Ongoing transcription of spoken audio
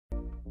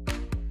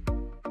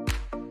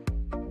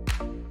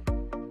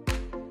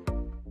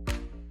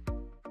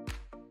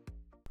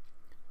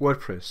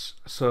WordPress.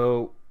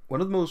 So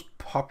one of the most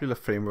popular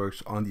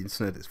frameworks on the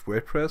internet is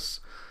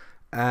WordPress,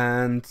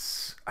 and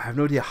I have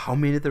no idea how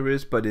many there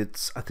is, but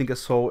I think I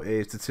saw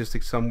a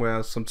statistic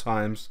somewhere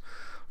sometimes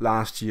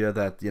last year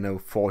that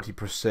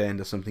 40%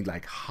 or something,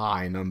 like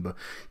high number.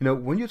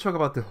 When you talk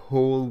about the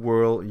whole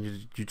world,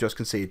 you just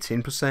can say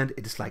 10%.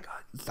 It is like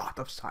a lot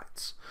of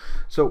sites.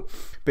 So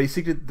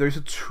basically there's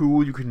a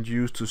tool you can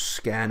use to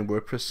scan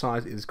WordPress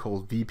sites. It is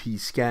called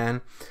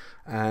WPScan,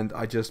 and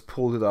I just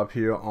pulled it up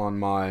here on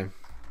my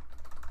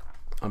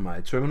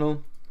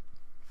terminal.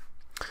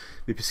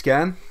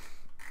 WPScan.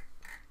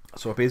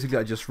 So basically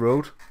I just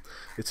wrote,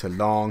 it's a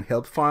long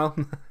help file,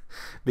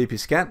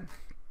 WPScan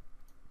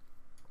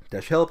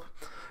 -help,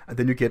 and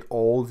then you get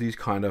all these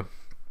kind of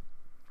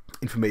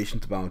information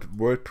about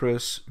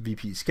WordPress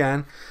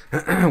WPScan.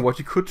 What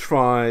you could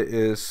try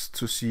is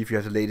to see if you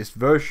have the latest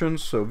version.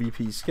 So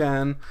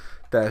WPScan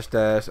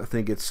 -- I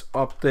think it's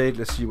update.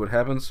 Let's see what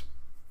happens.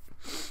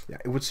 Yeah,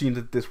 it would seem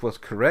that this was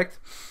correct,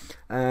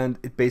 and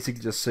it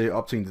basically just say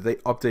updating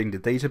the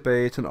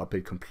database and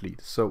update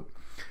complete. So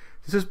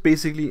this is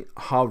basically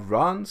how it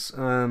runs,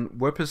 and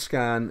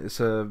WordPress is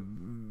a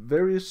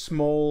very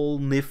small,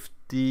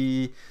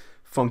 nifty,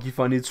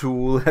 funny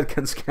tool that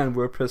can scan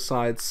WordPress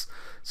sites,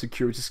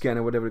 security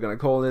scanner, whatever you're gonna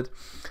call it.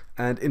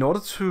 And in order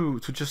to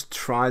just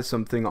try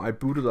something, I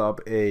booted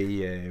up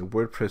a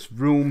WordPress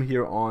room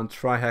here on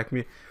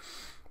TryHackMe,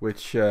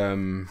 which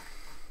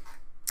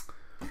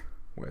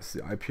where's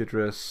the IP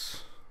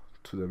address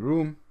to the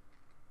room?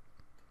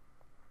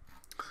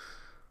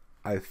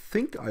 I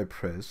think I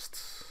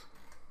pressed.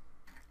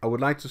 I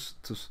would like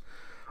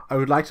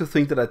to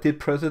think that I did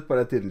press it, but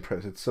I didn't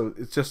press it. So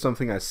it's just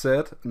something I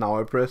said. Now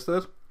I pressed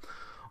it.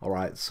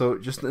 Alright, so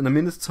just in a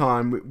minute's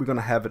time we're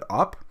gonna have it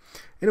up.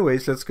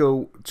 Anyways, let's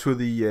go to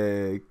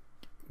the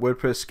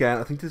WordPress scan.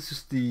 I think this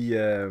is the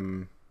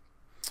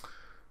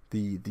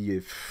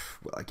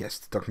well, I guess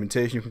the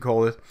documentation, you can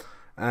call it.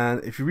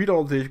 And if you read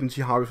all this, you can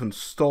see how you can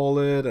install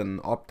it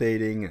and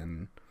updating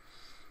and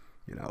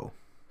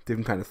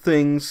different kind of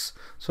things.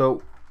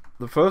 So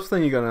the first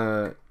thing you're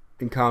gonna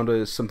encounter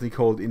is something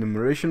called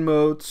enumeration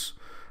modes,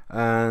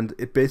 and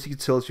it basically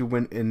tells you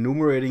when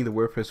enumerating the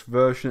WordPress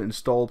version,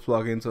 install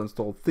plugins or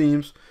install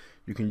themes,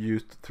 you can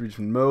use 3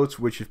 different modes,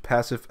 which is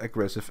passive,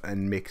 aggressive,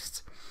 and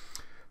mixed.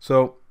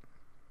 So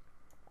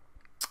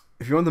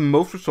if you want the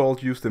most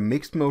result, use the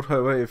mixed mode.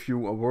 However, if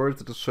you are worried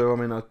that the server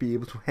may not be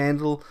able to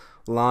handle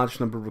large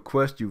number of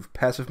requests, use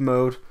passive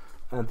mode,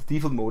 and the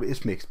default mode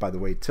is mixed, by the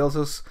way. It tells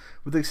us,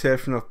 with the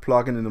exception of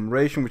plugin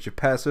enumeration, which is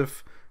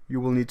passive, you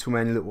will need to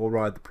manually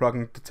override the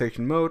plugin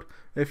detection mode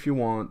if you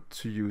want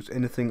to use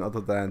anything other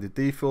than the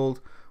default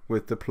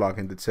with the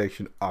plugin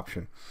detection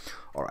option.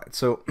 Alright,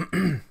 so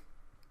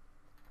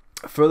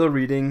further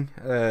reading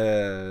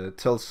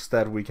tells us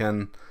that we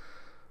can,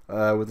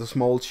 with a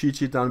small cheat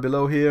sheet down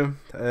below here,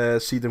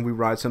 see that we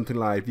write something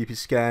like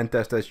WPScan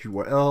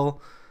 --URL,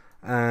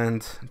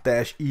 and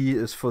 -E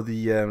is for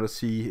the, let's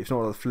see, if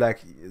not the flag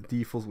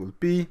default will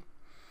be.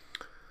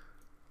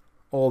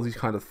 All these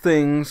kind of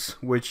things,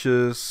 which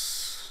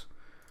is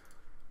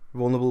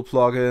vulnerable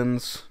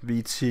plugins.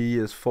 VT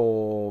is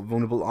for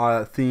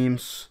vulnerable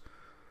themes.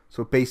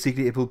 So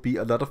basically it will be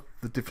a lot of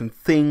the different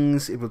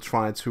things it will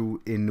try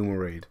to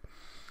enumerate.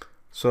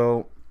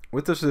 So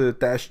with this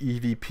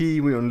 -EVP,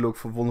 we only look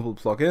for vulnerable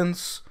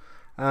plugins,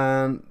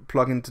 and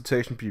plugin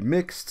detection be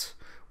mixed,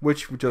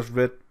 which we just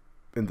read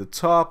in the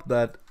top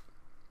that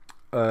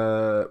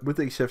with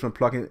the exception of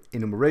plugin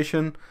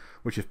enumeration,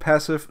 which is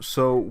passive.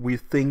 So we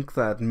think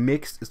that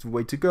mixed is the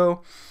way to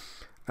go.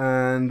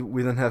 And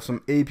we then have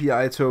some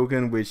API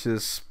token, which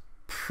is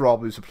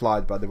probably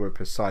supplied by the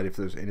WordPress site, if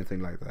there's anything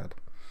like that.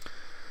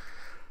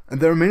 And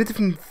there are many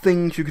different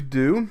things you could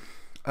do.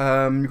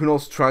 You can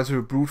also try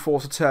to brute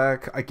force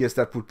attack. I guess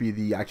that would be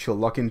the actual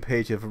login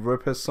page of a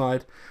WordPress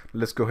site.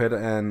 Let's go ahead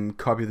and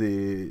copy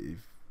the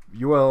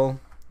URL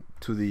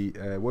to the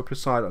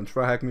WordPress site on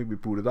TryHackMe. We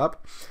boot it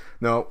up.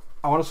 Now,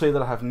 I want to say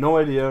that I have no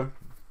idea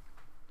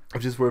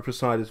if this WordPress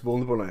site is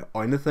vulnerable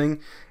or anything.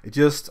 I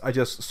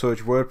just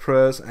searched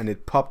WordPress and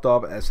it popped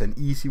up as an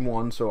easy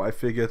one, so I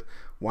figured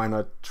why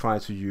not try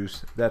to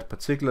use that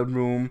particular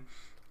room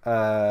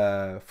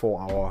for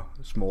our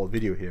small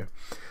video here.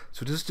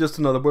 So this is just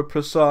another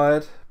WordPress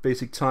site,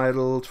 basic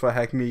title,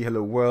 TryHackMe,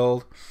 hello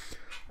world,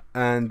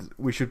 and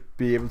we should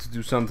be able to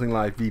do something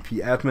like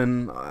VP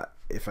admin.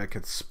 If I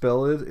could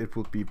spell it, it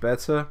would be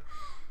better,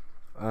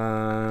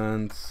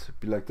 and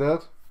be like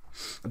that.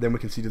 And then we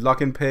can see the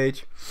login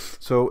page.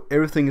 So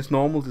everything is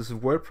normal. This is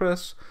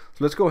WordPress. So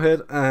let's go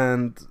ahead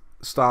and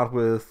start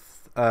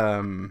with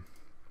a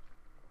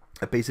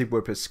basic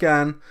WordPress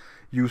scan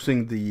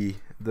using the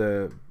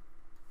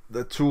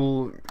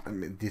tool,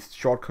 this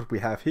shortcut we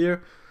have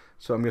here.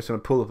 So I'm just going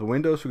to pull up the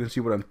window so you can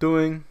see what I'm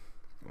doing.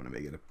 I want to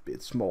make it a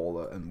bit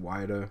smaller and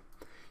wider.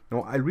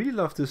 I really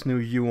love this new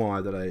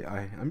UI that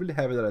I'm really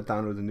happy that I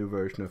downloaded the new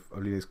version of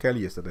Linux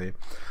Kali yesterday.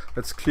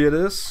 Let's clear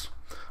this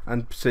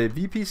and say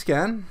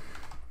WPScan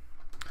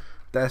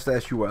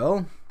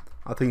 -URL.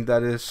 I think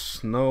that is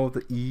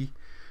the E.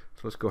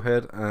 So let's go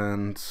ahead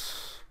and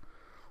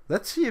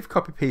let's see if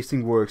copy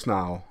pasting works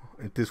now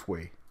in this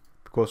way,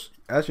 because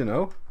as you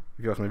know,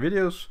 if you watch my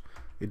videos,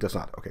 it does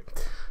not. Okay,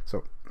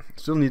 so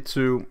still need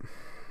to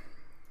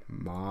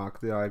mark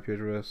the IP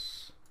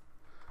address.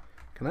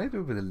 Can I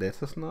do it with the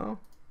letters now,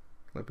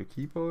 like the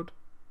keyboard?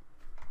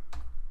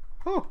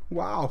 Oh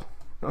wow.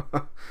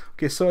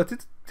 Okay, so I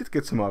did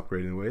get some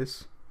upgrading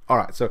ways. All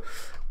right, so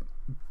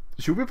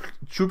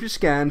should we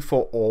scan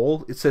for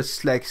all? It says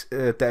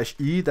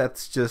 /-e.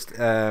 That's just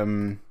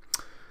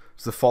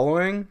the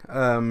following.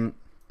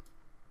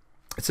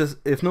 It says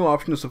if no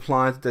option is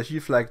applied, the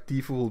 -e flag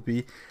default will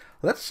be.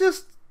 Let's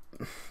just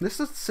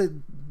say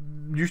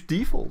use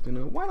default. You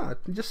know, why not?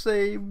 Just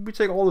say we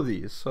take all of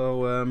these. So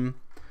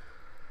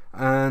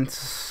and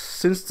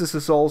since this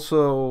is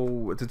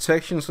also a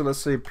detection, so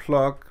let's say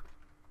plug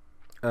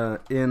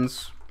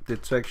ins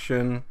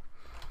detection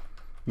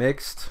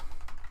mixed,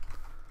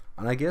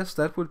 and I guess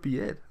that would be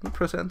it. And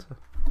press enter,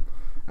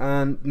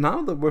 and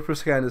now the WordPress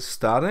scan is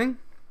starting,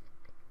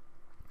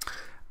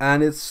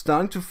 and it's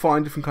starting to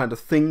find different kind of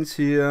things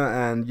here,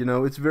 and you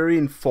know, it's very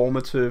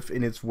informative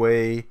in its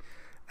way,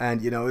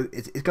 and you know,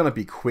 it's gonna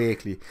be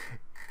quickly.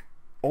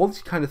 All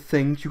these kind of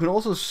things, you can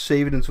also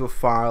save it into a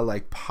file,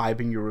 like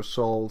piping your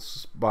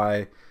results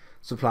by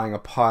supplying a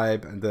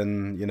pipe, and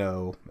then you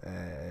know,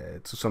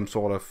 to some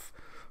sort of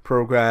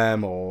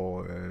program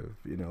or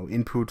you know,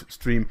 input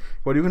stream.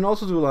 But you can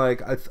also do, like,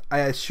 I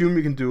assume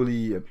you can do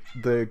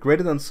the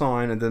greater than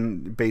sign and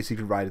then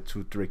basically write it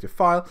to a directed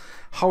file.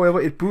 However,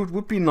 it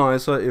would be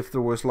nicer if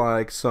there was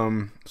like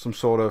some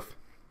sort of,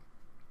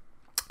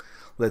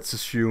 let's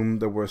assume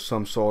there was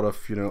some sort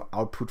of, you know,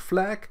 output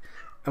flag.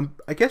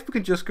 I guess we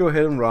can just go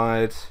ahead and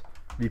write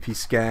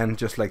WPScan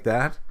just like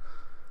that,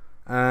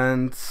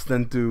 and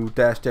then do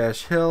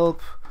 --help,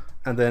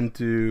 and then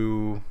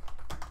do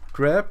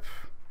grep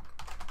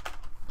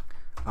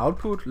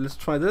output. Let's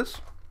try this.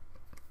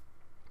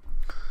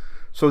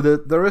 So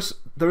there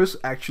is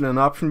actually an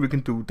option. We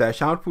can do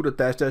 -output or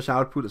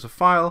 --output as a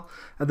file,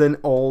 and then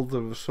all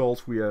the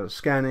results we are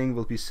scanning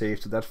will be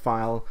saved to that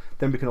file.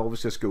 Then we can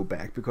always just go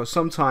back, because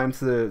sometimes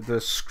the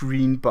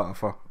screen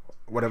buffer,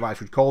 whatever I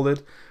should call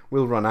it,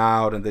 will run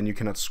out, and then you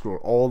cannot scroll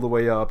all the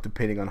way up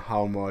depending on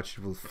how much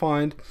it will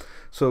find.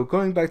 So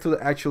going back to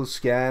the actual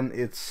scan,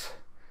 it's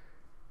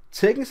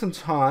taking some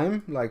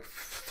time, like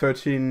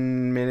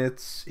 13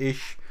 minutes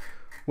ish.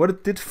 What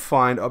it did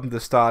find up in the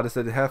start is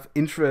that it have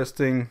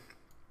interesting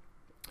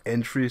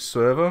entry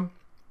server.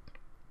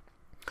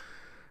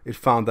 It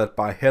found that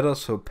by header,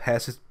 so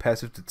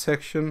passive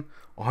detection,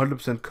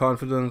 100%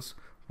 confidence,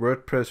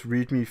 WordPress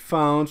Readme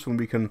found. So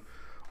we can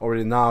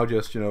already now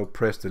just, you know,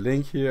 press the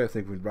link here. I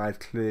think we right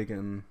click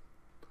and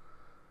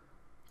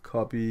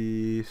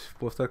copy.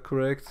 Was that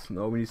correct?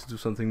 No, we need to do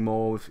something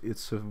more with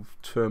it's a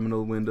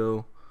terminal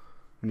window.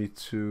 We need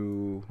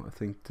to, I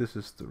think this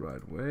is the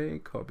right way,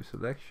 copy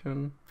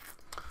selection.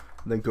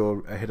 Then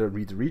go ahead and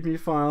read the README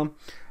file,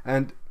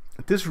 and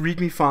this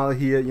README file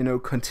here, you know,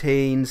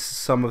 contains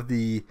some of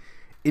the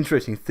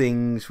interesting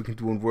things we can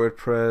do on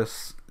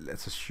WordPress.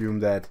 Let's assume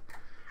that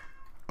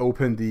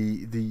open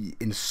the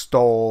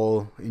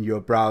install in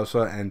your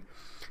browser, and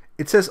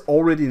it says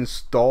already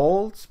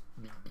installed,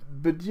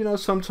 but you know,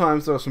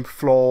 sometimes there are some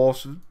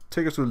flaws.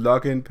 Take us to the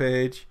login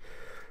page.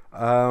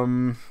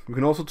 We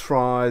can also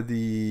try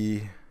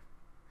the,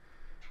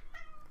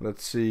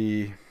 let's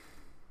see,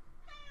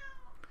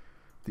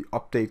 the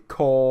update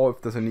core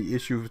if there's any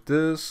issue with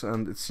this,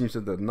 and it seems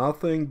that there's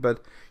nothing.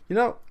 But you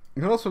know,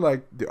 you can also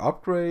like the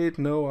upgrade.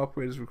 No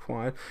upgrade is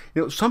required.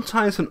 You know,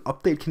 sometimes an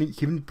update can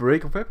even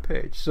break a web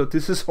page. So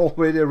this is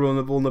already a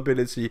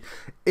vulnerability.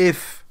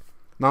 If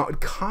now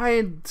it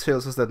kind of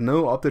tells us that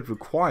no update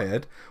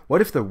required.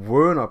 What if there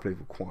were an update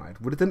required?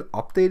 Would it then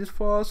update it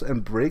for us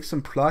and break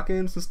some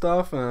plugins and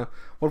stuff?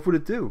 What would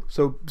it do?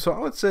 So I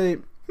would say,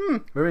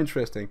 very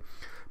interesting.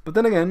 But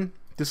then again,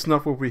 this is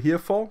not what we're here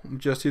for. I'm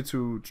just here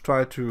to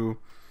try to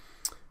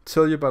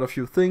tell you about a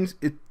few things.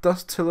 It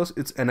does tell us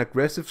it's an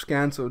aggressive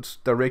scan, so it's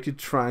directly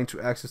trying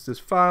to access this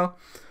file.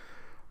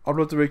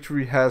 Upload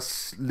directory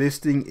has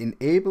listing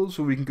enabled,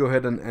 so we can go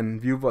ahead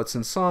and view what's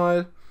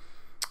inside.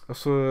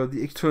 So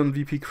the external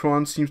VP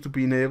cron seems to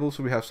be enabled,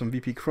 so we have some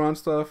VP cron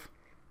stuff.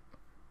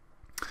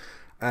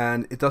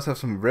 And it does have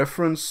some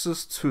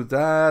references to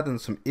that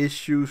and some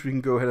issues we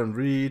can go ahead and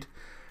read.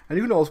 And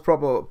you can also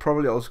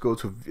probably also go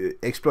to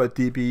exploit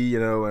DB, you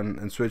know,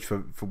 and search for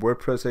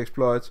WordPress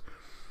exploits.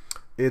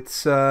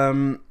 It's a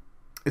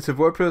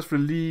WordPress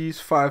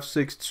release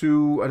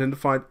 5.6.2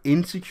 identified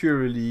insecure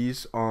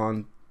release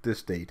on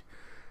this date.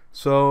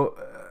 So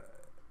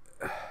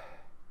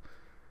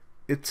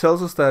it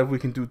tells us that we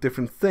can do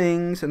different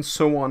things and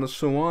so on and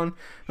so on.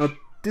 Now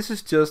this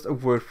is just a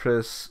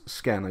WordPress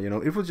scanner, you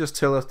know. It will just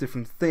tell us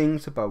different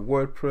things about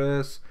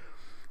WordPress,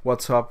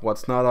 what's up,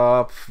 what's not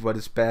up, what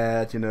is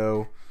bad, you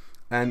know.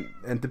 And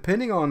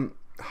depending on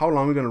how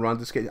long we're gonna run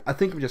this game, I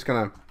think we're just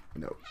gonna,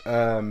 you know,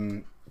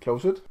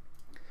 close it.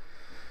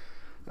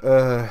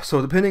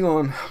 So depending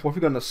on what we're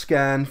gonna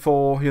scan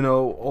for, you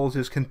know, all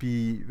this can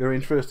be very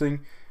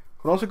interesting.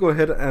 Could also go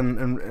ahead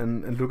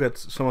and look at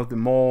some of the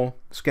more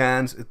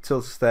scans. It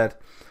tells us that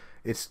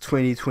it's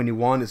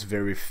 2021. It's a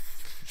very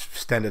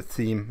standard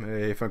theme,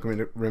 if I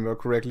can remember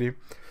correctly.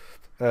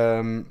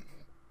 Let's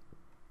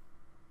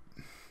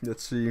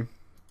see.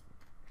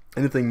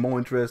 Anything more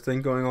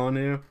interesting going on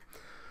here?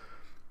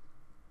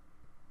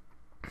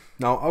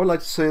 Now, I would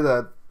like to say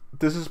that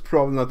this is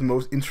probably not the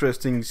most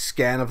interesting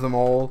scan of them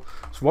all.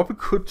 So what we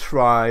could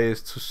try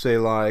is to say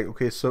like,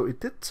 okay, so it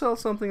did tell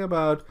something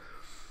about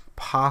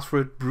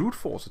password brute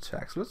force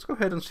attacks. So let's go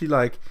ahead and see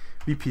like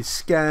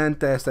WPScan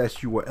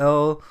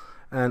 --URL,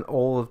 and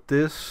all of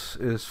this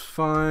is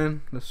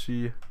fine. Let's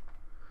see.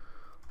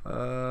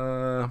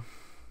 So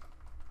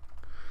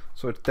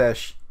it's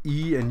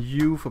 -E and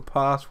U for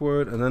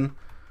password, and then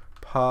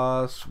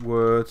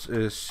passwords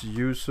is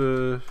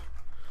user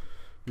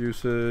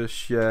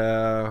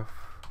share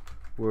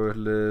word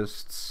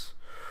lists,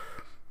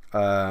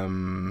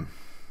 and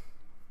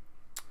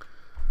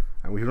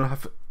we do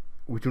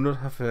not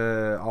have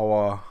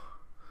our,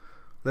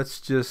 let's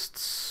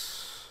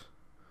just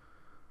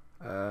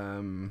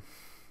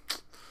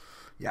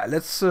yeah,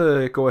 let's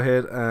go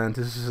ahead, and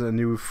this is a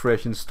new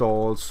fresh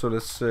installed, so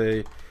let's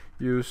say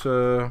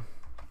user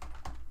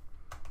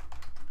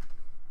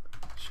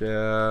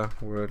share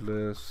word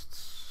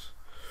lists,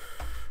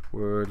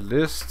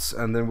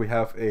 and then we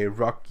have a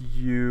rock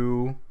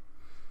u.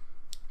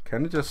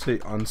 Can I just say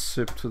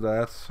unzip to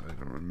that? I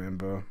don't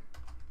remember.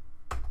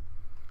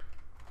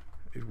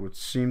 It would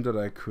seem that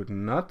I could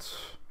not.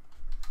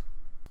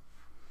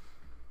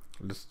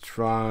 Let's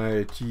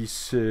try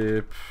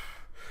gzip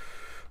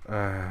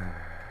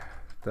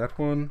that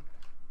one,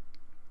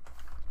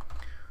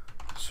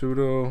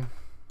 sudo.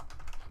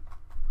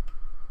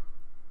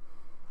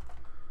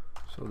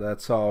 So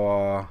that's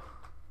our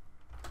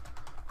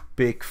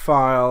big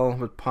file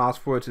with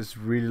passwords. It's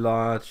really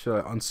large.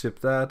 Unzip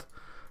that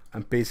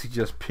and basically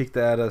just pick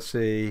that as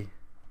a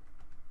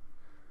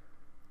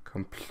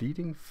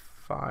completing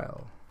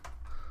file.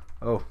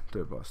 Oh,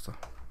 dirtbuster.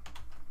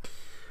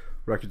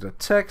 Record the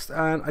text,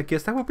 and I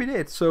guess that would be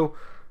it. So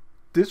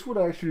this would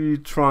actually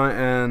try,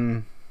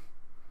 and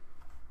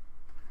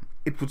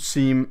it would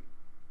seem,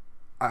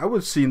 I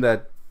would seem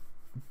that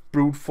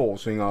brute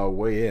forcing our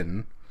way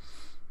in.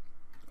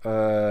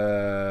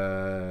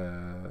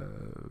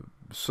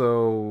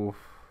 So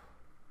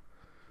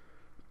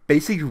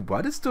basically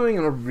what it's doing,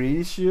 I'm not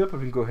really sure, but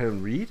we can go ahead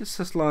and read. It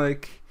says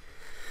like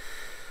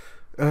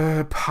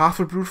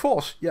password brute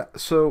force. Yeah,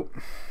 so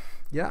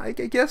yeah, I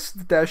guess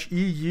the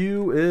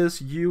 -EU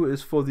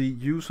is for the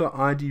user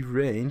ID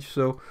range.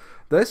 So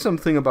there's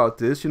something about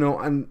this, you know,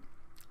 and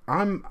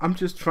I'm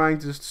just trying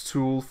this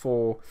tool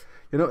for,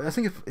 you know, I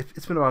think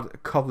it's been about a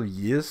couple of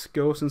years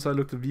ago since I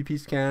looked at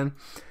WPScan,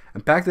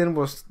 and back then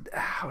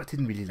I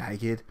didn't really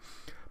like it,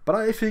 but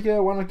I figure I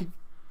want to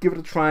give it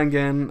a try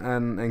again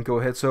and go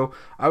ahead. So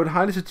I would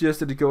highly suggest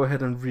that you go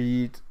ahead and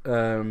read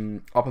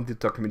up on the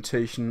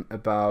documentation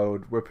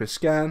about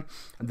WordPressScan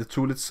and the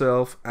tool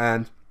itself,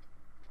 and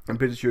I'm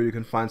pretty sure you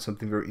can find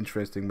something very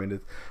interesting with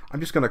it. I'm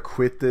just gonna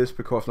quit this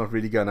because I'm not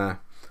really gonna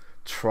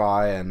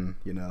try and,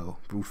 you know,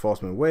 brute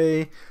force my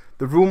way.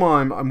 The room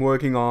I'm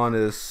working on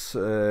is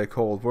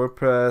called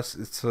WordPress.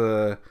 It's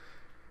a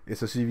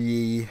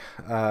CVE.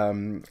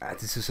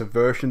 This is a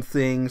version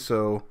thing,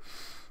 so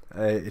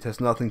it has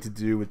nothing to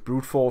do with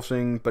brute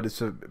forcing, but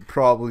it's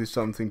probably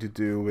something to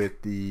do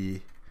with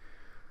the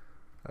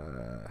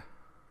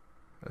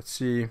let's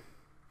see.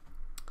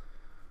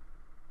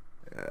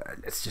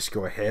 Let's just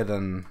go ahead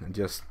and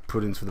just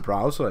put into the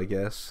browser, I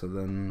guess. So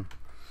then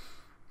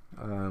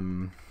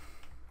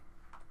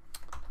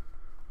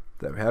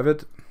there we have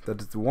it. That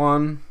is the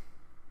one,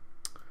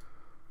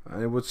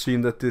 and it would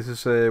seem that this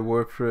is a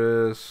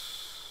WordPress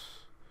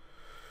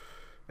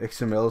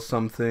XML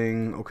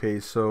something.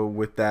 Okay, so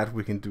with that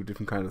we can do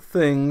different kind of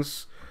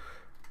things.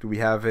 Do we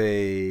have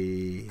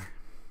a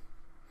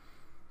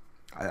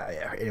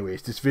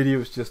anyways, this video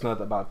is just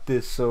not about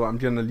this, so I'm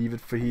gonna leave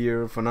it for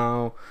here for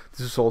now.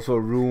 This is also a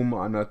room.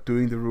 I'm not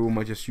doing the room,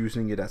 I'm just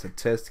using it as a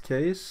test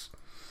case.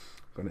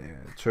 I'm gonna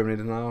terminate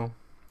it now.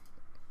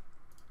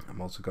 I'm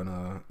also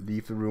gonna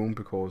leave the room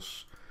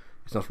because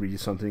it's not really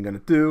something I'm gonna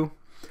do.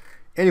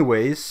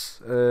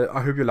 Anyways,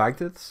 I hope you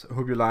liked it. I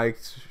hope you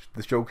liked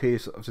the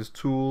showcase of this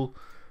tool,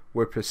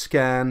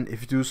 WordPressScan.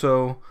 If you do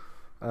so,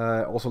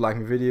 also like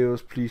my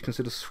videos, please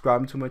consider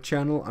subscribing to my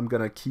channel. I'm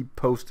gonna keep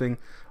posting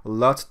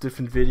lots of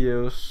different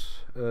videos.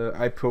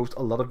 I post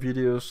a lot of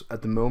videos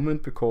at the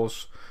moment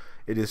because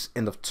it is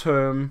end of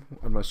term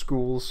at my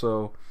school,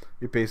 so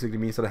it basically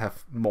means that I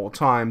have more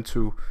time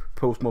to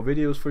post more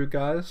videos for you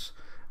guys.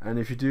 And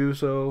if you do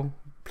so,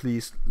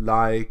 please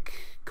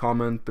like,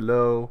 comment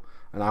below,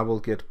 and I will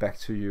get back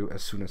to you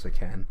as soon as I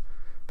can.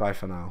 Bye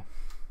for now.